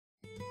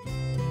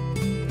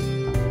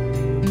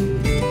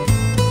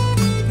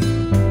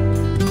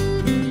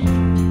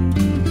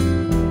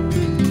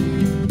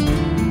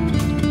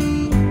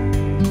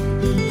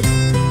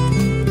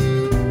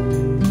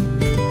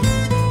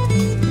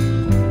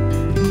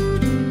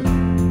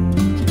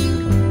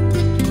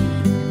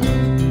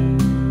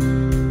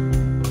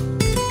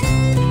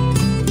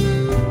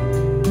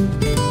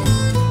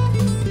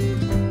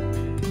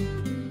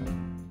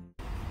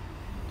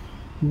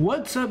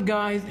What's up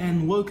guys,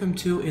 and welcome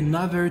to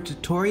another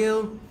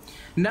tutorial.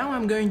 Now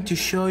I'm going to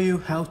show you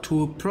how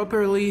to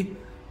properly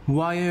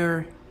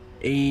wire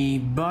a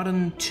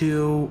button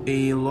to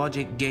a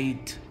logic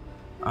gate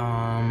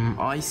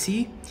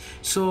IC.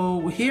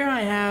 So here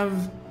I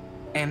have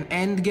an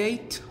AND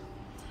gate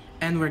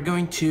and we're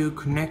going to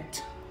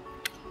connect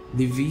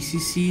the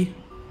VCC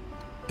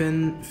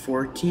pin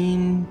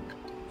 14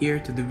 here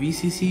to the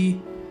VCC,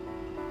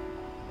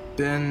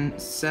 pin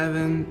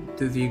 7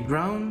 to the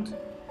ground.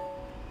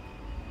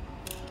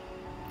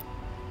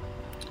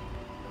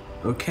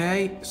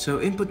 Okay, so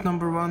input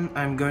number 1,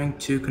 I'm going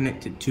to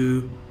connect it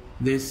to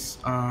this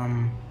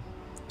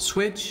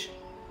switch.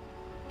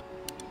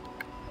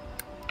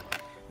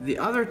 The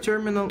other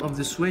terminal of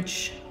the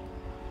switch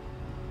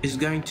is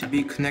going to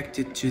be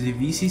connected to the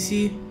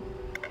VCC.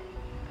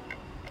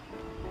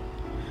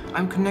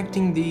 I'm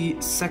connecting the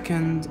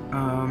second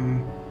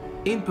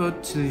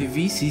input to the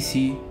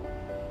VCC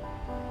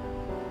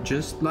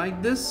just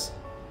like this.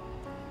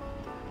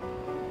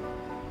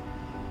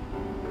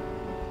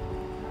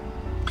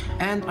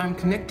 And I'm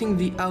connecting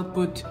the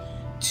output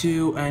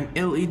to an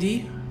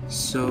LED,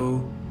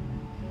 so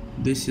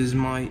this is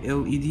my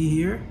LED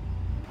here,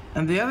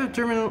 and the other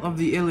terminal of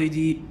the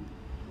LED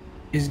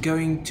is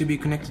going to be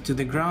connected to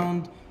the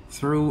ground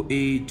through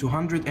a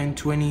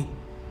 220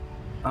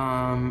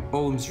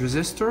 ohms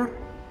resistor.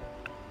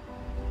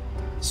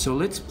 So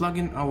let's plug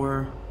in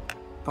our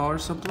power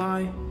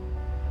supply,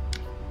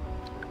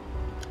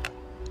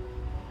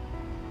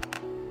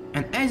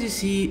 and as you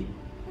see,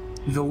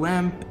 the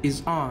lamp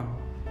is on,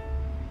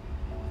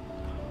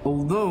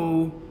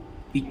 although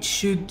it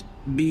should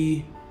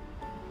be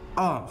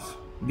off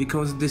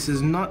because this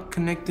is not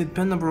connected.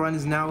 Pin number 1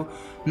 is now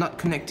not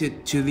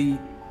connected to the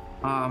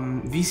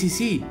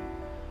VCC.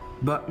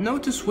 But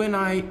notice when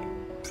I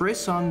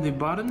press on the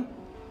button,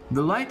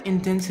 the light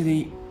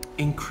intensity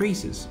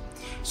increases.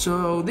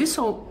 So this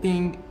whole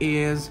thing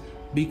is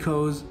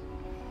because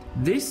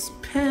this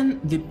pin,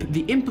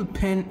 the input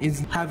pin, is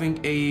having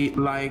a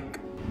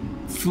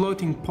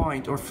floating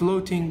point or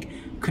floating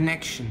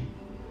connection.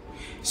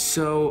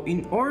 So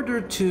in order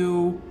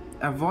to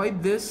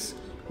avoid this,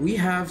 we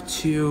have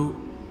to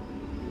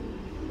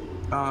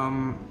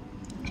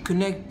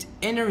connect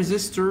any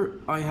resistor.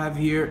 I have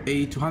here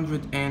a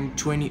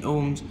 220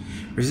 ohms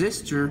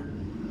resistor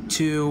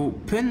to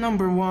pin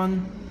number 1,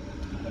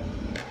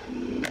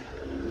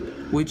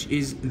 which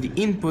is the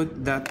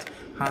input that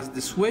has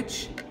the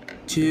switch,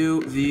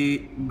 to the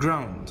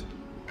ground,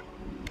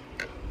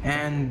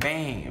 and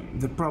bam,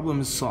 the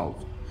problem is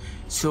solved.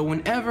 So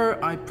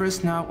whenever I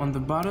press now on the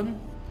button,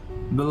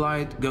 the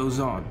light goes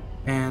on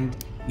and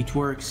it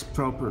works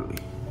properly.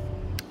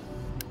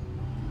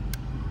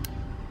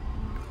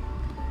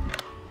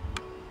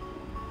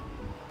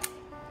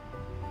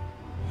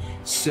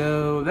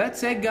 So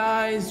that's it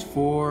guys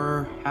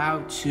for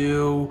how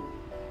to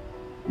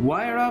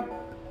wire up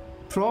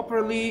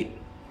properly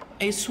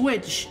a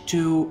switch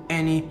to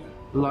any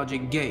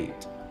logic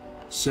gate.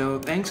 So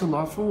thanks a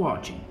lot for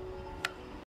watching.